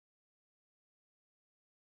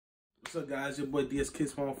What's up, guys? Your boy DS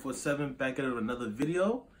Kids 147 back at another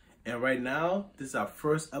video. And right now, this is our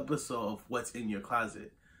first episode of What's in Your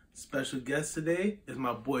Closet. Special guest today is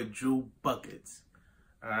my boy Drew Buckets.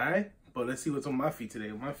 Alright? But let's see what's on my feet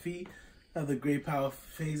today. My feet have the gray power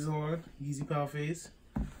phase on. Easy power phase.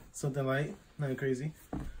 Something light. Nothing crazy.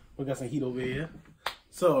 We got some heat over here.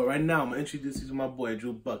 So, right now, I'm going to introduce you to my boy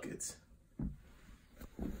Drew Buckets.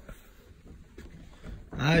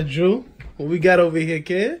 Alright, Drew. What we got over here,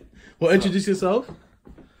 kid? Well, introduce yourself.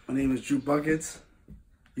 My name is Drew Buckets.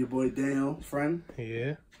 Your boy Daniel, friend.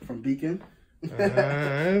 Yeah. From Beacon.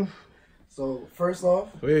 Alright. So first off,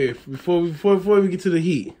 Wait, before we get to the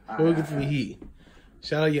heat.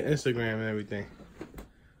 Shout out your Instagram and everything.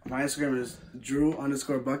 My Instagram is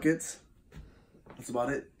Drew_Buckets. That's about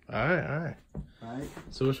it. Alright.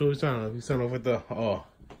 So what we starting off? We starting off with the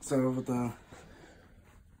Start off with the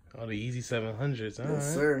the Easy 700s.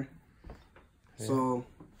 yes, sir. Yeah. So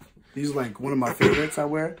these are like one of my favorites I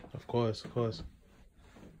wear. Of course.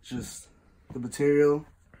 Just the material.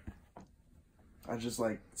 I just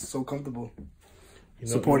like so comfortable. You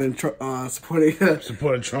know, supporting Trump.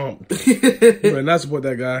 Supporting Trump. You better not support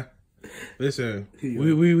that guy. Listen,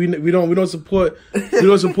 we don't support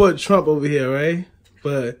Trump over here, right?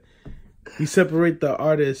 But we separate the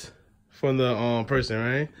artist from the person,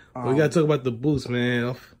 right? We gotta talk about the Boost,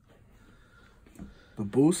 man. The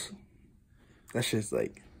Boost. That shit's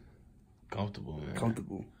like comfortable, man.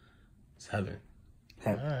 Comfortable. It's heaven.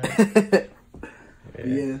 All right.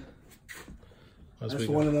 Yeah. That's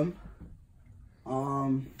one of them.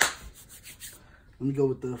 Let me go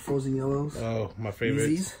with the Frozen Yellows. Oh, my favorite.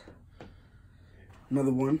 Yeezys.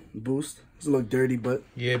 Another one, Boost. It's a little dirty, but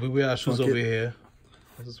yeah, we wear our shoes over here.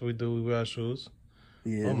 That's what we do. We wear our shoes.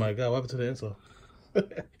 Yeah. Oh my God! What happened to the insole?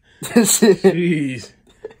 Jeez.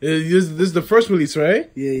 This is the first release,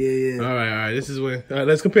 right? Yeah. All right. This is when.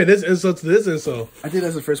 Let's compare this insole to this insole. I think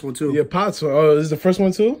that's the first one too. Yeah, Pots. Oh, this is the first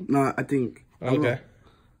one too? No, I think. Okay.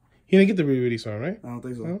 He didn't get the re-release one, right? I don't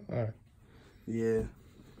think so. Oh, all right. Yeah.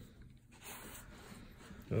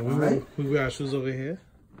 We wear our shoes over here.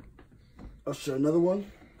 I'll show another one.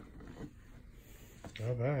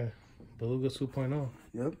 All right. Beluga 2.0.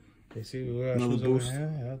 Yep. You see, we wear our shoes over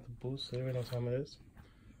here. Yeah, the Boost. Everybody knows how it is.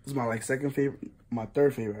 This is my second favorite, my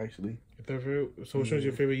third favorite actually. Your third favorite? So which one's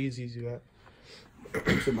your favorite Yeezys you got?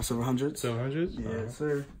 My 700s. 700s? Yeah,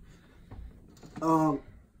 sir.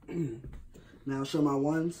 Now I'll show my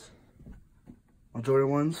ones. My Jordan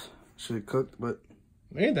ones. Shit cooked, but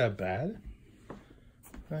ain't that bad.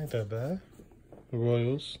 The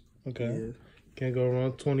Royals. Okay. Yeah. Can't go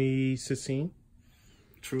wrong. 2016.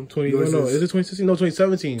 True. No, is it 2016? No,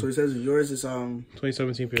 2017. 2017. Yours is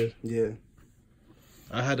 2017 pair. Yeah.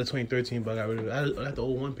 I had the 2013, but I got rid of it. I had the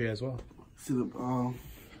 01 pair as well. See the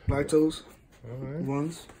Black Toes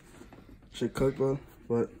ones. Shit cooked, bro.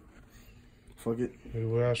 But fuck it. We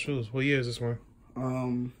wear our shoes. What year is this one?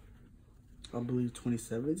 I believe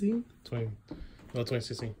 2017.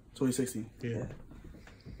 2016. 2016. Yeah.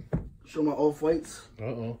 Show my Off-Whites.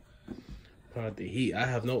 About the heat. I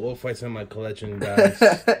have no Off-Whites in my collection, guys.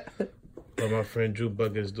 But my friend Drew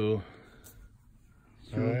Buckets do.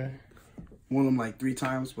 Sure. All right. Won them like 3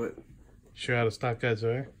 times, but sure how the StockX,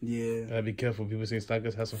 right? Yeah. Gotta be careful. People say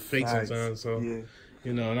StockX has some fake sometimes, so yeah.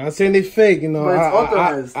 You know, not saying they fake, you know. But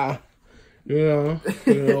it's authorized. You know,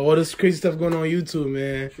 all this crazy stuff going on YouTube,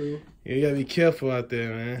 man. True. Yeah, you gotta be careful out there,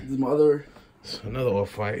 man. This is my other another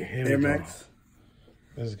Off-White. Air Max.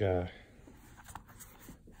 This guy.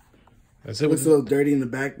 That's it. Looks a little dirty in the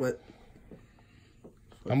back, but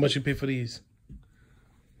how much you pay for these?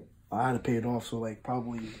 I had to pay it off, so like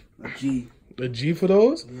probably a G. A G for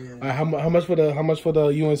those? Yeah. How much for the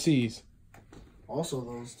UNCs? Also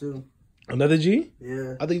those too. Another G?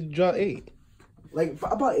 Yeah. I think you dropped 8. Like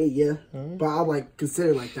about 8, yeah. But I like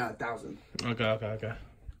consider like that 1,000. Okay.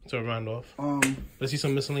 So round off. Let's see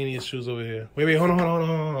some miscellaneous shoes over here. Wait, hold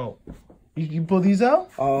on. You pull these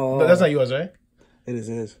out? Oh. That's not yours, right? It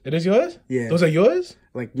is. It is yours? Yeah. Those are yours?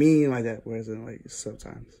 Like me and my dad wears it like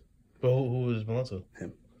sometimes. But who does it belong to?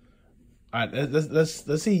 Him. All right, let's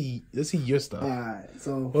see your stuff. All right,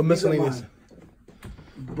 so what miscellaneous?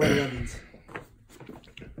 Brett Evans.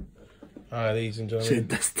 All right, ladies and gentlemen.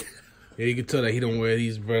 Yeah, you can tell that he don't wear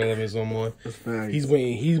these Brett Evans no more. He's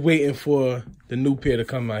waiting for the new pair to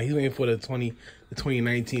come out. He's waiting for the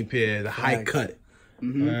 2019 pair, the high cut. All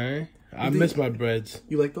right, I miss my Breads.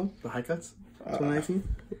 You like them? The high cuts?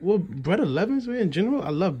 2019? Well, Brett 11s, man. In general, I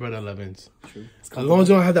love Brett 11s. True. As long as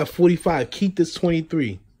you don't have that 45, keep this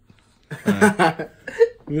 23.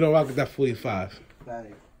 We don't rock with that 45.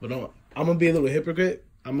 But I'm gonna be a little hypocrite.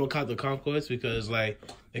 I'm gonna cop the Concords because like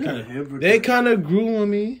Hypocrite. they kind of grew on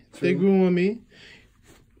me. True. They grew on me.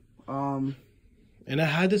 And I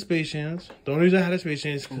had the Space Jams. The only reason I had the Space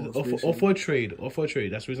Jams is or for a trade. That's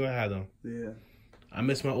the reason I had them. Yeah. I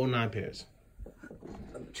missed my 09 pairs.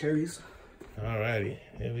 Cherries. Alrighty,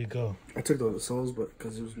 here we go. I took the soles, but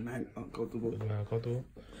because it was not uncomfortable. Not uncomfortable.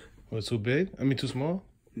 Was it too big? I mean, too small?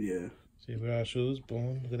 Yeah. See, we got our shoes.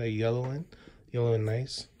 Boom. Look at that yellow one. Yellow and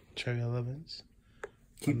nice. Cherry 11s.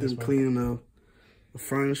 Keep them clean in the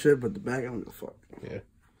front and shit, but the back, I don't give a fuck. Yeah.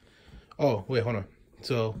 Oh, wait, hold on.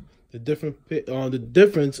 So, the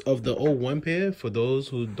difference of the 01 pair, for those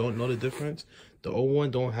who don't know the difference, the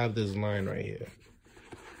 01 don't have this line right here.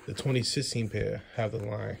 The 2016 pair have the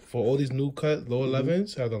line. For all these new cut low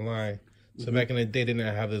 11s have the line. So back in the day, they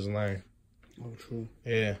didn't have this line. Oh, true.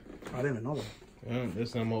 Yeah. I didn't even know that. Yeah,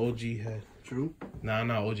 that's not my OG head. True. Nah, I'm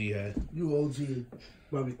not OG head. You OG.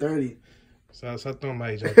 Probably 30. So stop throwing my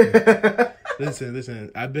age out there.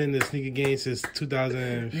 Listen. I've been in the sneaker game since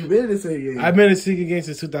 2000. You been in the sneaker game? I've been in the sneaker game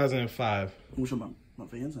since 2005. I'm showing my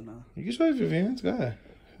fans or not? You can show your Vans, go ahead.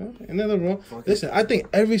 Ain't nothing wrong. Listen, I think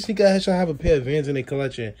every sneakerhead should have a pair of Vans in their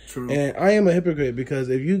collection. True. And I am a hypocrite because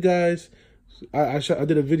if you guys, I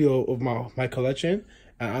did a video of my collection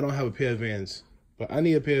and I don't have a pair of Vans, but I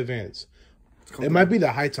need a pair of Vans. It might be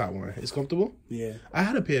the high top one. It's comfortable. Yeah. I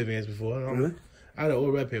had a pair of Vans before. Really? I had an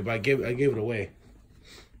old red pair, but I gave it away.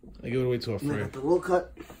 I gave it away to a friend. Got the low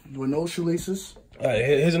cut with no shoelaces. All right,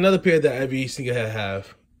 here's another pair that every sneakerhead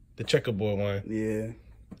have. The checkerboard one. Yeah.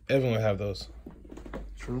 Everyone have those.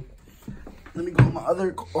 True. Let me go with my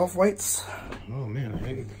other off-whites. Oh, man.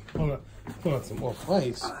 Hey, hold on. Some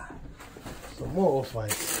off-whites. Some more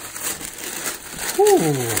off-whites.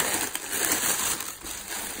 Whew.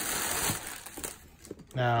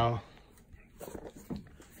 Now,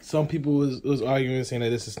 some people was arguing, saying that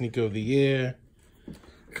this is sneaker of the year.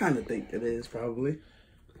 I kind of think it is, probably.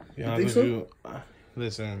 You think so?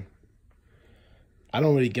 Listen, I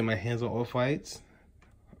don't really get my hands on off-whites,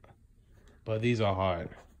 but these are hard.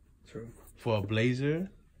 True. For a blazer,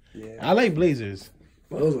 yeah. I like blazers,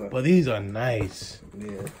 but these are nice.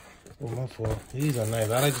 Yeah. Oh, my fault. These are nice.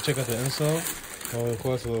 I like to check out the insole. Oh, of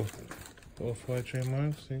course, a off-white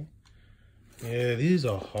trademark. See? Yeah, these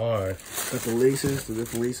are hard. Got the laces, the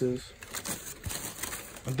different laces.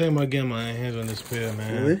 I'm thinking about getting my hands on this pair,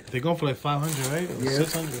 man. Really? They're going for like 500, right? Or yeah.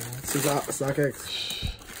 600.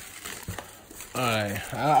 StockX.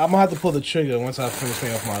 Alright, I'm gonna have to pull the trigger once I finish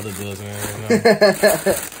paying off my other bills, man.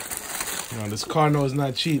 You know, this car note is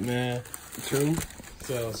not cheap, man. True.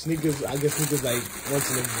 So sneakers, I guess sneakers like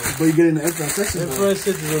once in a blue. But you get in the extra section. The first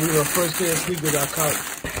is the first pair of sneakers I caught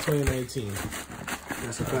 2019.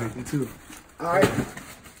 That's a fact, me too. Alright.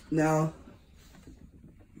 Now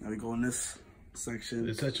we go in this section.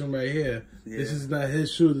 This section right here. Yeah. This is not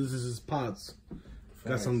his shoe, this is his pops.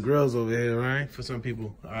 Got some grills over here, right? For some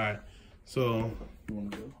people. Alright. So You wanna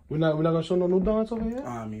go? we're not gonna show no New Balance over here?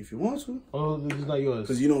 I mean, if you want to. Oh, this is not yours.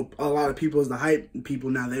 Because, you know, a lot of people is the hype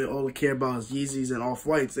people now. They all care about is Yeezys and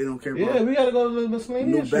Off-Whites. They don't care about Yeah, we gotta go to the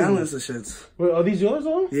miscellaneous New Balance and shits. Wait, are these yours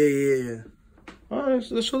though? Yeah. All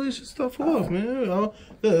right, let's show this stuff off, man.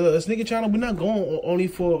 The sneaker channel, we're not going only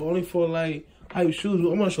for like hype shoes.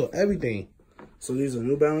 I'm gonna show everything. So these are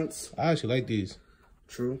New Balance. I actually like these.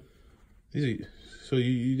 True. These are, so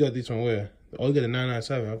you got these from where? Oh, you got a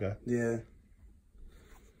 997. Okay. Yeah.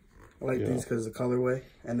 I like these because of the colorway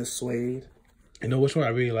and the suede. You know which one I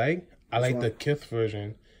really like? I like the Kith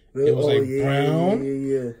version. Really? It was like brown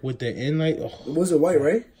Yeah. with the inlay. Oh. Was it white,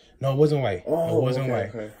 right? No, it wasn't white. Oh, it wasn't okay, white.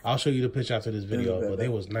 okay. I'll show you the picture after this video, but they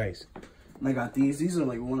was nice. And I got these. These are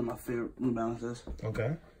like one of my favorite New Balances.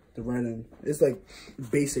 Okay. The red and it's like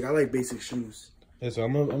basic. I like basic shoes. Yeah, so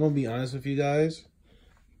I'm gonna be honest with you guys.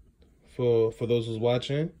 For those who's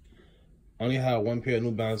watching, I only had one pair of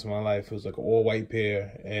New Balance in my life. It was like an all white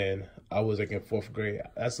pair, and I was like in 4th grade.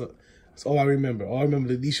 That's all I remember. All I remember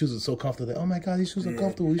that these shoes are so comfortable. Oh my god, these shoes are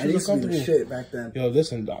comfortable. These shoes are comfortable. Shit back then. Yo,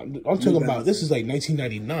 listen, I'm talking about this is like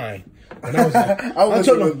 1999. And I was like, I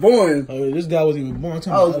wasn't even born. This guy wasn't even born. I'm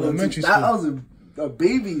talking about elementary school. I was a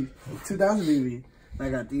baby, 2000 baby. I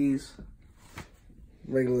got these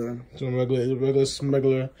regular. Some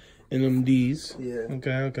regular MMDs. Yeah.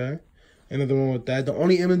 Okay. And nothing wrong with that. The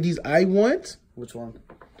only MMDs I want. Which one?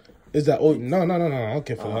 Is that? Oh no! I don't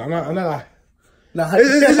care for that. I'm not. Nah,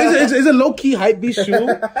 It's a low key hype beast shoe,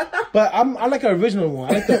 but I like the original one.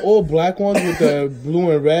 I like the old black ones with the blue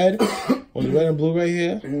and red, or the red and blue right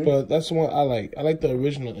here. But that's the one I like. I like the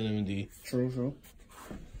original NMD. True.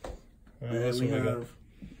 That's we have,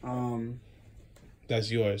 that's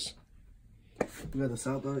yours. we got the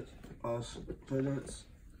South Dark, Play Darts.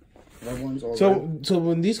 Red ones, all So red. so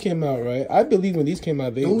when these came out, right? I believe when these came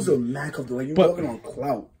out, Those are mad comfortable. Like, you're walking on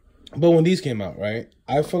clout. But when these came out, right?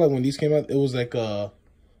 I feel like when these came out, it was like the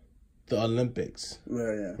Olympics,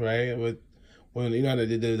 Yeah. right? With when you know they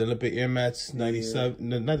did the Olympic Air Max 97,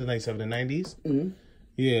 not the 97, the 90s. Mm-hmm.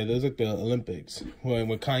 Yeah, those like the Olympics when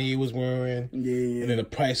Kanye was wearing, Yeah. and then the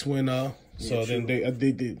price went up. So Yeah, then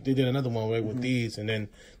they did another one right with these, and then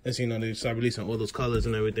let's you know they started releasing all those colors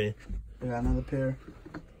and everything. I got another pair.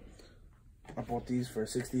 I bought these for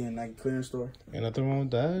 $60 in Nike clearance store. And nothing wrong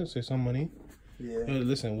with that. Save some money. Yeah. Yo,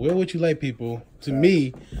 listen, wear what you like, people. To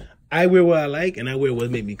me, I wear what I like, and I wear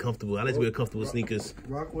what make me comfortable. I like to wear comfortable sneakers.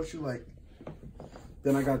 Rock what you like.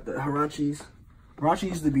 Then I got the Hirachis. Hirachi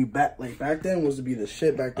used to be back then was to be the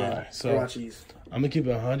shit back then. Alright, so Hirachis. I'm gonna keep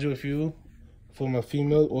it 100 with you for my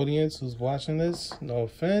female audience who's watching this. No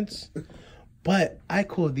offense, but I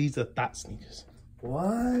call these the thought sneakers. What?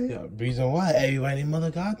 Yeah, reason why everybody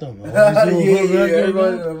mother got them. Everybody in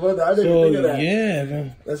the mother. I didn't think of that. Yeah,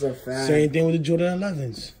 man. That's a fact. Same thing with the Jordan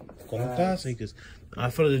 11s. Call them thought sneakers.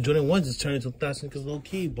 I feel like the Jordan 1s is turning into thought sneakers low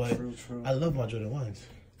key, but True. I love my Jordan 1s.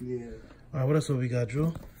 Yeah. All right, what else we got,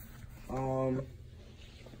 Drew?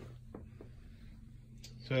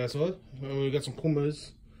 So that's all. We got some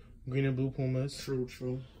Pumas, green and blue Pumas. True.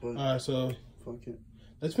 But All right, so fuck it.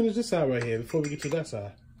 let's finish this side right here before we get to that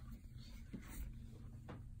side.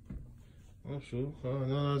 Oh, sure. Oh,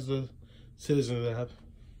 no, that's the Citizen app.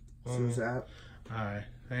 Since app. All right,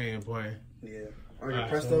 that ain't important. Yeah. I All got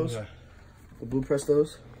right, Prestos. so The blue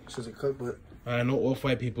Prestos. This is a cook, but all right, no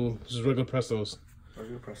off-white people. Just regular Prestos,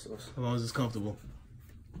 regular Prestos. as long as it's comfortable.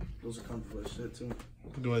 Those are comfortable as shit too.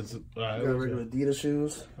 All right, I got regular Adidas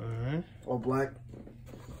shoes, all right. all black.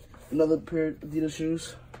 Another pair of Adidas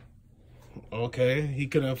shoes. Okay, he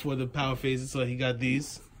couldn't afford the power phases, so he got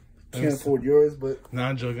these. Can't afford yours, but Nah,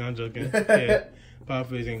 I'm joking. Yeah, power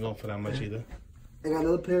phase ain't going for that much either. I got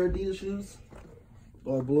another pair of Adidas shoes,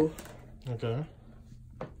 all blue. Okay.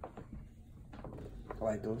 I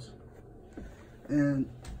like those. And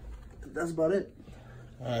that's about it.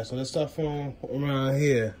 All right, so let's start from around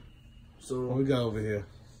here. So What we got over here?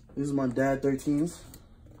 these are my dad 13s.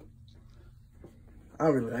 I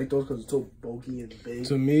don't really like those because it's so bulky and big.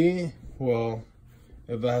 To me, well,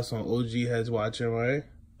 if I have some OG heads watching, right?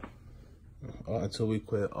 Until we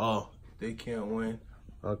quit. Oh, they can't win.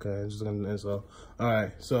 Okay, I'm just gonna end so. All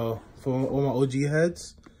right, so for all my OG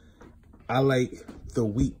heads, I like the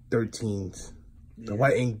wheat 13s. The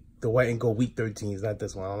white and gold wheat 13s, not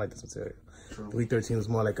this one. I don't like this material. True. The wheat 13 is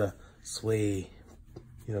more like a suede,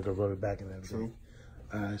 you know, to rub it back and everything. True.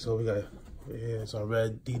 All right, so we got here some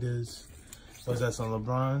red Adidas. What's that? Some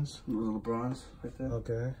LeBrons. Those are LeBrons right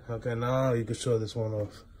there. Okay. Now you can show this one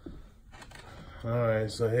off. All right,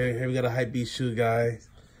 so here we got a hype beast shoe, guys.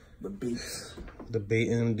 The Beats. The Bait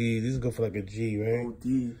MD. These go for like a G, right?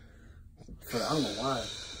 OD. But I don't know why.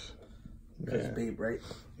 Because Yeah. Babe, right?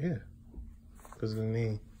 Yeah. Because of the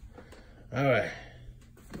knee. All right.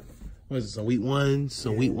 What is it? Some wheat ones.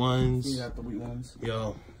 Some wheat ones. You got the wheat ones.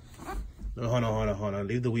 Yo. No, hold on.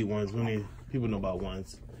 Leave the wheat ones. We need people know about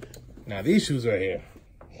ones. Now these shoes right here.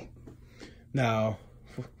 Now,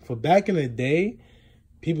 for back in the day,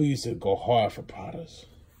 people used to go hard for Pradas.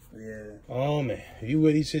 Yeah. Oh man, if you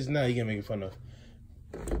wear these shits now, you get making fun of.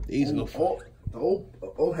 They used to go for. The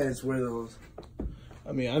old heads wear those.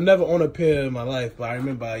 I mean, I never owned a pair in my life, but I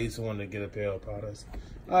remember I used to want to get a pair of Pradas.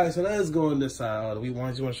 All right, so let's go on this side. Oh, the wheat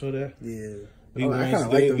ones, you want to show that? Yeah. Wheat I ones, kind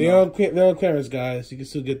of like them. they're on clearance, guys. You can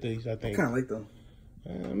still get these, I I think. kind of like them.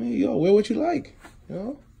 I mean, yo, wear what you like, you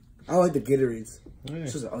know? I like the Gatorades. Yeah.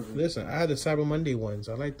 It's just ugly. Listen, I had the Cyber Monday ones.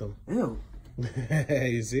 I like them. Ew.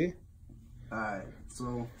 You see? Alright,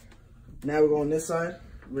 so now we're going this side.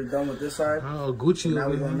 We're done with this side. Oh, Gucci. So now over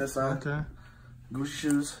we're going here. this side. Okay. Gucci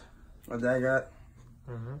shoes. My dad got.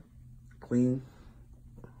 Clean.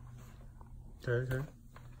 Okay.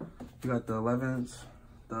 You got the 11s.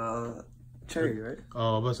 The cherry, right?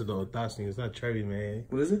 Oh, I must have done thought sneakers. It's not cherry, man.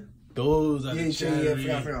 What is it? Those are the cherry.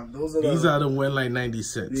 I forgot. Those are the. These are the one like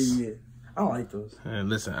 96. Yeah. I don't like those. And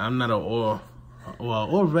listen, I'm not an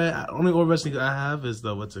all red. Only all red sneaker I have is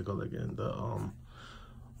the what's it called again? The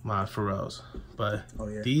my Pharrells. But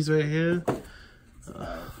these right here,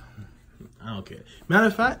 I don't care. Matter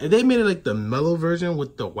of fact, if they made it like the mellow version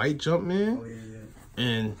with the white Jumpman Oh yeah.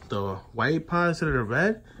 and the white pod instead of the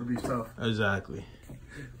red, It'll be tough. exactly.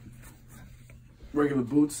 Regular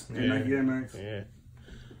boots and Nike Air Max. Yeah.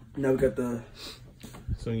 Now we got the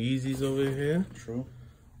Some Yeezys over here. True.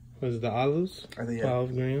 What's it, the olives? I think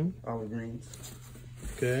Olive green. olive greens.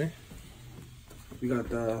 Okay. We got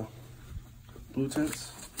the blue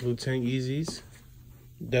tints. Blue Tank Yeezys.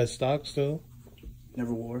 Dead stock still.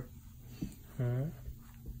 Never wore. Alright.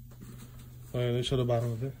 Alright, let's show the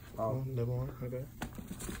bottom of it. Oh. Never mind. Okay.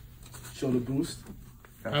 Show the boost.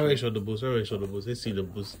 I already showed the boost. They see the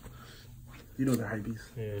boost. You know the hype beast.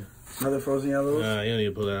 Yeah. Another frozen yellows. Nah, you don't need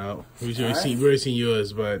to pull that out. We already seen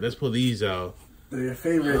yours, but let's pull these out. They're your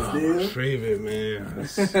favorites, dude. Favorite,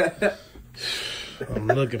 man. I'm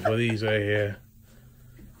looking for these right here.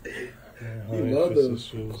 You love those.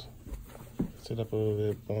 Shoes. Sit up a little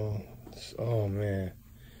bit. Boom. Oh, man.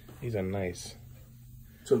 These are nice.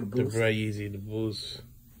 So the boost. The bright easy, the boost.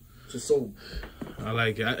 Just so. I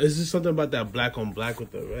like it. It's just something about that black on black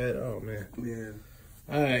with the red. Oh, man. Yeah.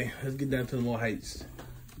 All right, let's get down to the more heights.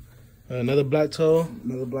 Another black toe.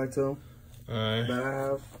 Another black toe. All right. That I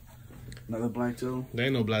have. Another black toe. There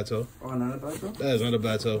ain't no black toe. Oh, another black toe? That is not a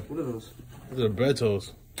black toe. What are those? Those are bread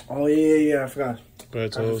toes. Oh, yeah. I forgot.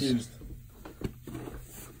 Bread I'm toes. confused.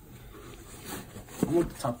 I'm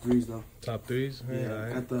with the top threes, though. Top threes. Yeah. All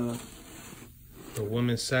right. Got the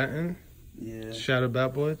women's satin. Yeah. Shadow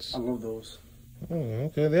backboards. I love those. Oh,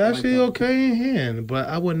 okay. They're actually okay in hand, but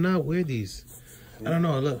I would not wear these. Yeah. I don't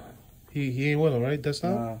know. Look, he ain't wearing them, right? That's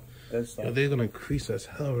not. Nah, that's Yo, they're gonna crease as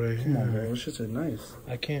hell right here. Come on, bro. Those shits are nice.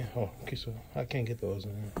 I can't. Oh, okay, so I can't get those.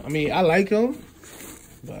 Man. I mean, I like them,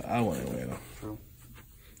 but I wouldn't wear them. True.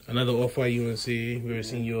 Another off-white UNC. We already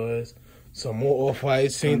seen yours. Some more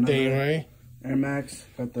off-white. Same thing, right? Air Max.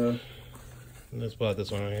 Got the. Let's pull out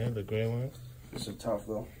this one right here, the gray one. This is tough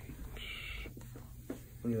though.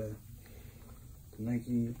 Look at that. The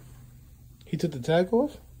Nike. He took the tag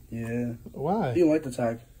off? Yeah. Why? You don't like the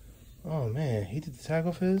tag? Oh man, he took the tag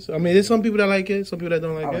off his. I mean, there's some people that like it, some people that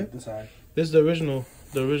don't like I it. like the tag. This is the original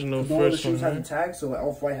The first one. shoes have the Right? tag, so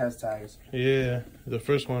Off-White has tags. Yeah, the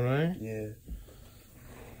first one, right? Yeah.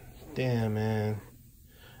 Damn, man.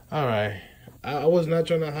 All right, I was not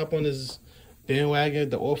trying to hop on this bandwagon,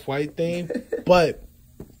 the off-white thing, but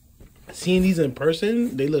seeing these in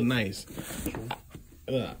person, they look nice.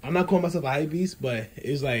 I'm not calling myself a hype beast, but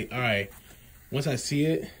it's like, all right, once I see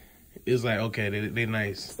it, it's like, okay, they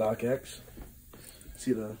nice. StockX.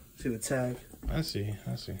 See the tag. I see.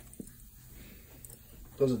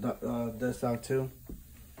 Those are dead stock too.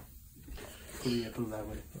 Put it that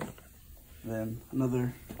way. Then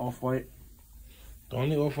another Off-White. The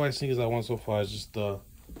only off-white sneakers I want so far is just the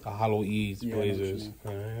Hollow E's Yeah, Blazers.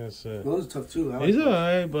 That's it. Those are tough too. These are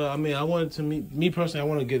alright, but I mean, I wanted to me personally. I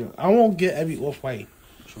want to get them. I won't get every off-white.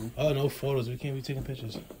 True. Oh, no photos. We can't be taking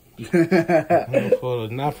pictures. No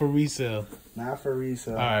photos. Not for resale. Not for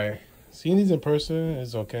resale. All right. Seeing these in person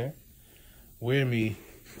is okay. Wear me.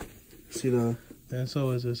 See the. And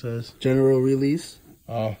so as it says. General release.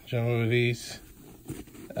 Oh, general release.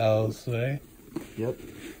 Elsewhere. Yep.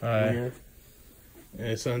 All right. Here.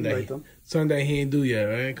 And Sunday. Like them? Sunday he ain't do yet,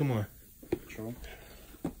 right? Come on. True.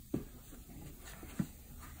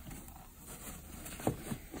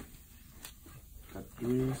 Got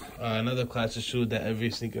threes. Another classic shoe that every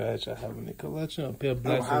sneakerhead should have in their collection. A pair of I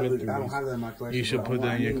black don't have with that in my collection. You should but put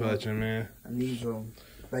that in your I need collection, man. I need some.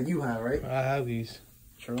 Like you have, right? I have these.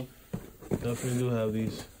 True. Definitely do have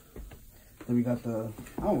these. Then we got the.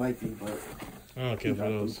 I don't like these, but I don't care for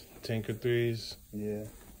those Tinker 3s. yeah.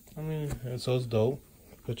 I mean, it's so it's dope.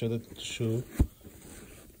 Picture the shoe.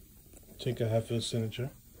 Tinker Hatfield signature.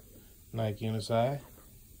 Nike on the side.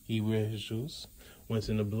 He wear his shoes. Went's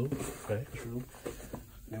in the blue. Okay. True.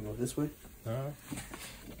 Now go this way.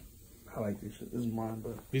 I like these shit. This is mine,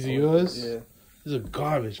 but These are yours? Yeah. These are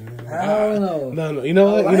garbage, man. Hell no. No. You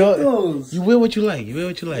know what? I You know like those. You wear what you like. You wear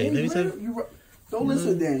what you like. Yeah, Let me tell you. Don't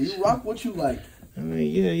listen, Dan. You rock what you like. I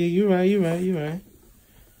mean, yeah, you're right.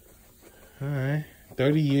 All right.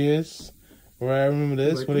 30 years. Where I remember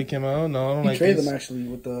this Like when it came out. No, I don't He like traded this. them actually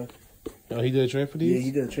with the. Oh, he did a trade for these? Yeah,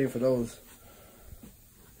 he did a trade for those.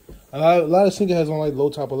 A lot of sneakerheads don't like low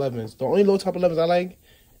top 11s. The only low top 11s I like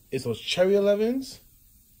is those cherry 11s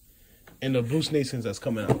and the blue snakeskins that's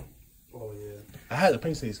coming out. Oh yeah. I had the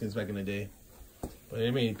pink snakeskins back in the day, but they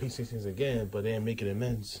made pink snakeskins again, but they didn't make it in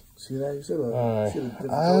men's. See that? You see the? All See the right.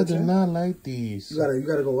 different I colors, do yeah? not like these. You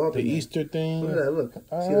gotta go up. The in there. Easter thing. Look at that. Look. See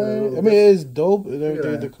All the right. little I mean, it's dope. at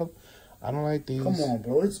The that. color. I don't like these. Come on,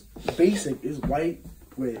 bro. It's basic. It's white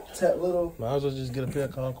with little. Might as well just get a pair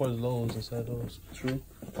of Concords lows instead of those. True.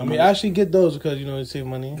 I mean, I actually get those because, you know, you save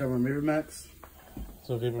money. Got my Mirror Max.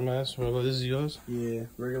 So, Vapor Mask, regular. This is yours? Yeah,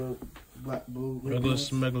 regular black, blue. Regular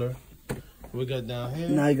smuggler. We got down here.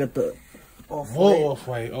 Now you got the Off-White. More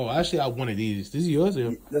off-white. Oh, actually, I wanted these. This is yours?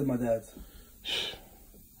 Or? That's my dad's.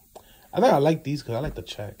 I think I like these because I like the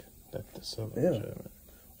check. The silver Yeah. check, man.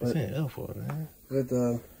 What's in L for, man? Got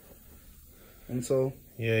the insole.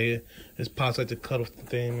 Yeah. This pops like to cut off the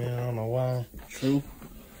thing, man. I don't know why. True.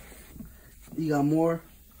 You got more.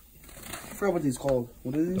 forgot what these called.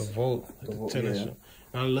 What are The these? Volt. The Volt, tennis yeah. shoe.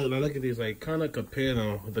 Now look at these. Like kind of compare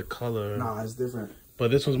them with the color. Nah, it's different. But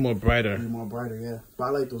this one's more brighter. It's more brighter, yeah. But I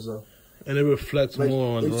like those though. And it reflects Like,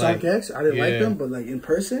 more on in the light. StockX, I didn't like Yeah. them, but like in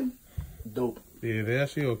person, dope. Yeah, they're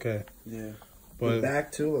actually okay. Yeah. But the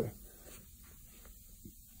back too.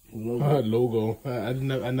 Logo. logo. I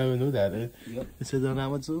never knew that. It says on that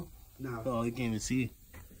one too. Nah. Oh, you can't even see.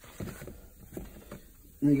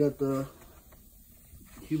 We got the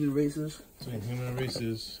human races. So human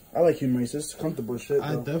races. I like human races. Comfortable shit.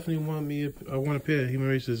 I Though. definitely I want a pair of human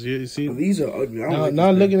races. You see? But these are ugly. I don't Now, like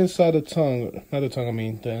now this looking inside the tongue, not the tongue. I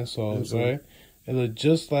mean the insoles, Insole. right? It look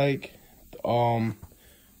just like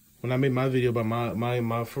when I made my video about my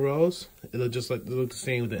Pharrells. It look just like they look the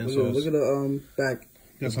same with the thing. insoles. Look at the back.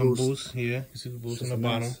 Got The some boost. boosts here. You see the boost on Just the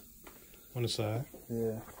bottom, nice. on the side.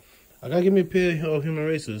 Yeah. I gotta give me a pair of human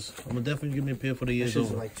races. I'm gonna definitely give me a pair for the This years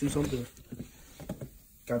shit's over. like 2 something.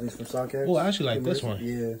 Got these from StockX. Oh, I actually like Human this one.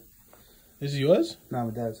 races. Yeah. This is yours? Nah,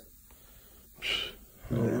 my dad's.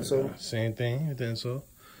 Oh, So same thing with the insole.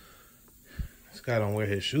 This guy don't wear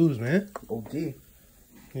his shoes, man. OD.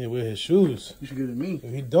 He wear his shoes. You should give it to me.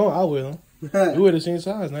 If he don't, I'll wear them. We wear the same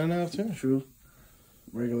size, 9.5 10. True.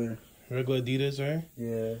 Regular. Regular Adidas, right?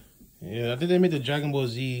 Yeah. Yeah, I think they made the Dragon Ball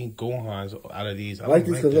Z Gohans out of these. I like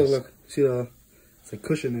don't these because look. See the it's a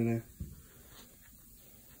cushion in there.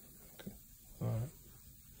 Alright.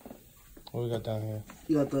 What we got down here?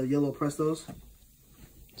 You got the yellow Prestos.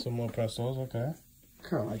 Some more Prestos, okay.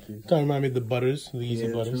 Kind of like these. Kind of remind me of the Butters, the Easy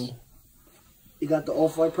Yeah, Butters. true. You got the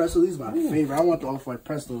off-white Prestos. These are my favorite. I want the off-white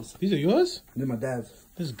Prestos. These are yours? They're my dad's.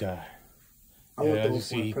 This guy. I Yeah, want as the you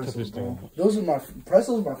see, he off-white clipped his Prestos, bro. thing. Those are my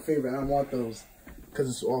Prestos. Are my favorite. I want those because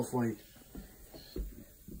it's off-white.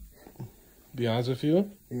 Be honest with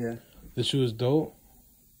you, Yeah. the shoe is dope,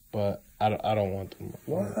 but I don't want them.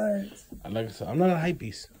 What? Like I said, I'm not a hype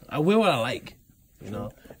beast. I wear what I like, you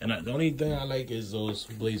know. And the only thing I like is those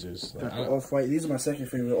blazers. Like, Got the off-white. These are my second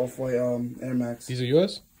favorite off-white Air Max. these are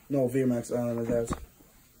yours? No, Air Max. My dad's.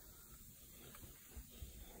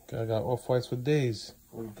 I got off whites for days.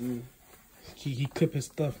 OD. He clip his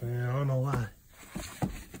stuff, man. I don't know why.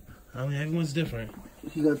 I mean, everyone's different.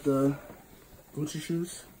 He got the Gucci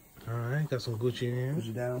shoes. All right, got some Gucci in here.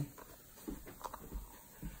 Gucci down.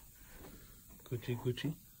 Gucci.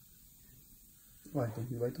 You like them?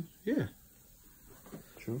 You like them? Yeah.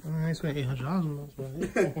 True. I mean, I spent $800 on those,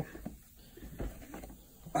 but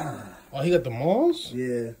yeah. Oh, he got the malls?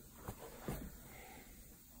 Yeah.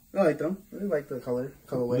 I like them. I like the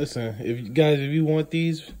colorway. Listen, if you want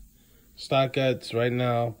these, StockX right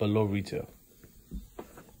now below retail.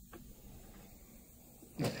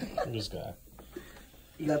 This guy.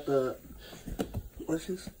 You got the what's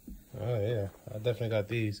this? Oh yeah, I definitely got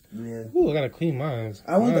these. Yeah. Ooh, I gotta clean mine.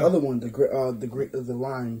 I want the Mine. other one, the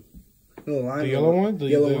lime. No, the lime. The yellow one? The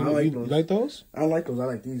yellow the- one. I like you those. like those? I don't like those. I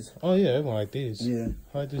like these. Oh yeah, everyone like these. Yeah.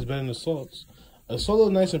 I like these better than the salts. A solo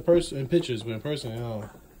nice in pictures, but in person, you know.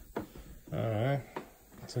 Alright.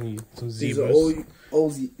 Some zebras. These are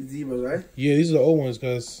old zebras, right? Yeah, these are the old ones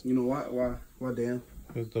because You know why? Why damn?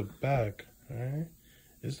 the back, right?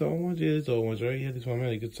 It's the old ones? Yeah, it's the old ones, right? Yeah, this one,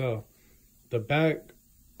 man, you can tell. The back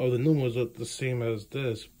of the new ones look the same as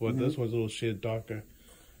this, but this one's a little shade darker.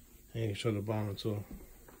 And you can show the bottom too.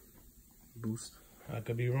 Boost. I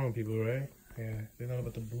could be wrong, people, right? Yeah, they know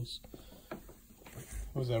about the boost.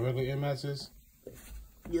 What's that, regular Air Maxes?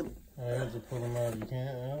 Yep. Alright, have to pull them out if you can.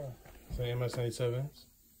 Yeah. So Air Max 97s.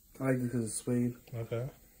 I like it because it's suede Okay.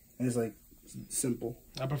 and it's like simple.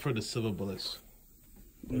 I prefer the silver bullets.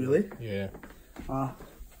 Really? Yeah.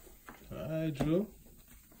 Alright, Drew.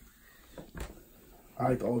 I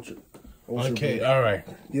like the ultra Okay, blue. alright.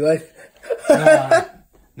 You like?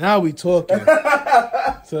 Now we talking.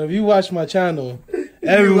 So if you watch my channel,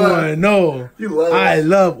 everyone know You love I it.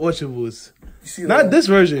 love Ultra Boost. You see Not that? this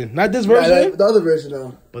version. Not this Nah, version. the other version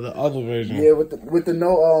though. But the other version. Yeah, with the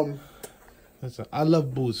no Listen, I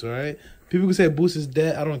love Boost, alright? People can say Boost is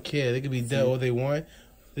dead. I don't care. They can be dead all they want.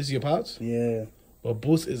 This is your pops? Yeah. But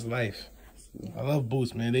Boost is life. I love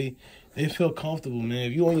Boost, man. They feel comfortable,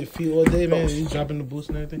 man. If you on your feet all day, man, you dropping the Boost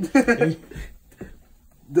and everything.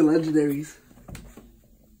 The legendaries.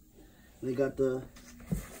 They got the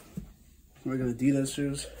regular Adidas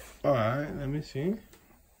shoes. Alright, let me see.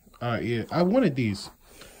 Alright, yeah. I wanted these.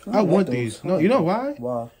 I like want those. these. No, you know why?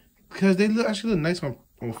 Wow. Because they actually look nice on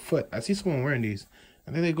foot. I see someone wearing these.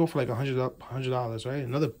 I think they go for like $100, right?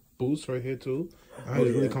 Another Boost right here, too. I heard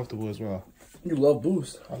it's really comfortable as well. You love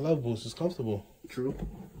Boost. I love Boost. It's comfortable. True.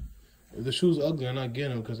 If the shoe's ugly, I'm not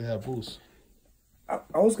getting them because they have Boost. I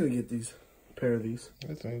was gonna get these. A pair of these.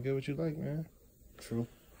 Listen, get what you like, man. True.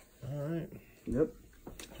 All right. Yep.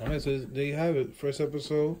 Alright, so there you have it. First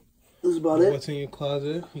episode. This is about it. What's in your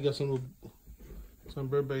closet? You got some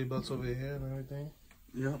Burberry belts over here and everything.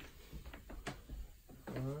 Yeah.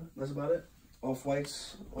 That's about it.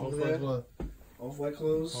 Off-whites over Off-white there. what? Off-white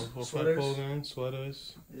clothes. Off-white Sweaters. clothing,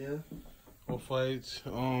 sweaters. Yeah. Off-white.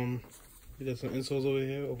 You got some insoles over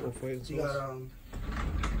here. Off-white You insoles.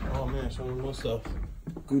 got Oh man, show me more stuff.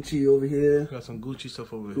 Gucci over here. Got some Gucci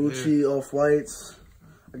stuff over here. Gucci, Off-whites.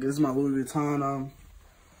 I guess my Louis Vuitton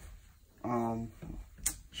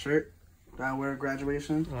shirt that I wear at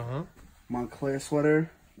graduation. Montclair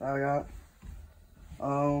sweater that I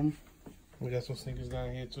got. We got some sneakers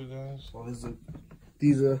down here too, guys. Oh,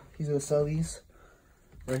 he's gonna sell these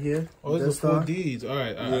right here. Oh, it's the 4Ds. All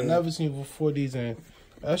right, Yeah. I've never seen 4Ds and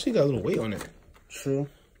I actually got a little weight on it. True.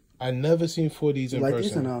 I never seen 4Ds in You like person.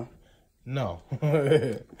 these or no? No.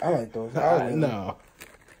 I like those. I like them. No.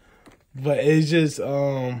 But it's just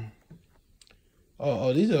oh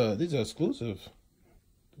these are exclusive.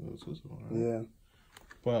 They're exclusive, right? Yeah.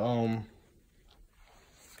 But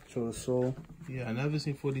Show the sole. yeah, I never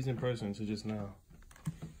seen 4Ds in person until just now.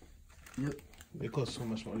 Yep. They cost so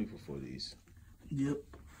much money for 4Ds. Yep.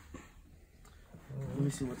 Let me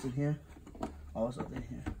see what's in here. Oh, what's up in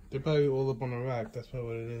here? They're probably all up on the rack. That's probably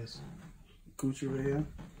what it is. Gucci right here.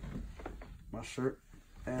 My shirt.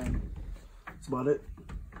 And that's about it.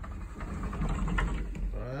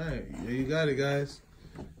 Alright, there you got it, guys.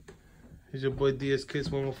 Here's your boy DS Kids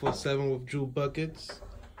 1047 with Drew Buckets.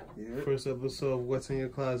 Yeah. First episode of What's in Your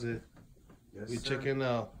Closet. Yes, We sir. checking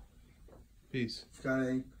out. Peace.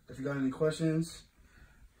 If you got any questions,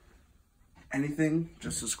 anything,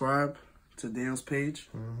 just subscribe to Daniel's page.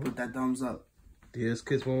 Put that thumbs up. DS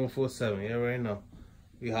Kids 1147. You already know.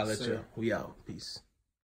 We holla at Sir. you. We out. Peace.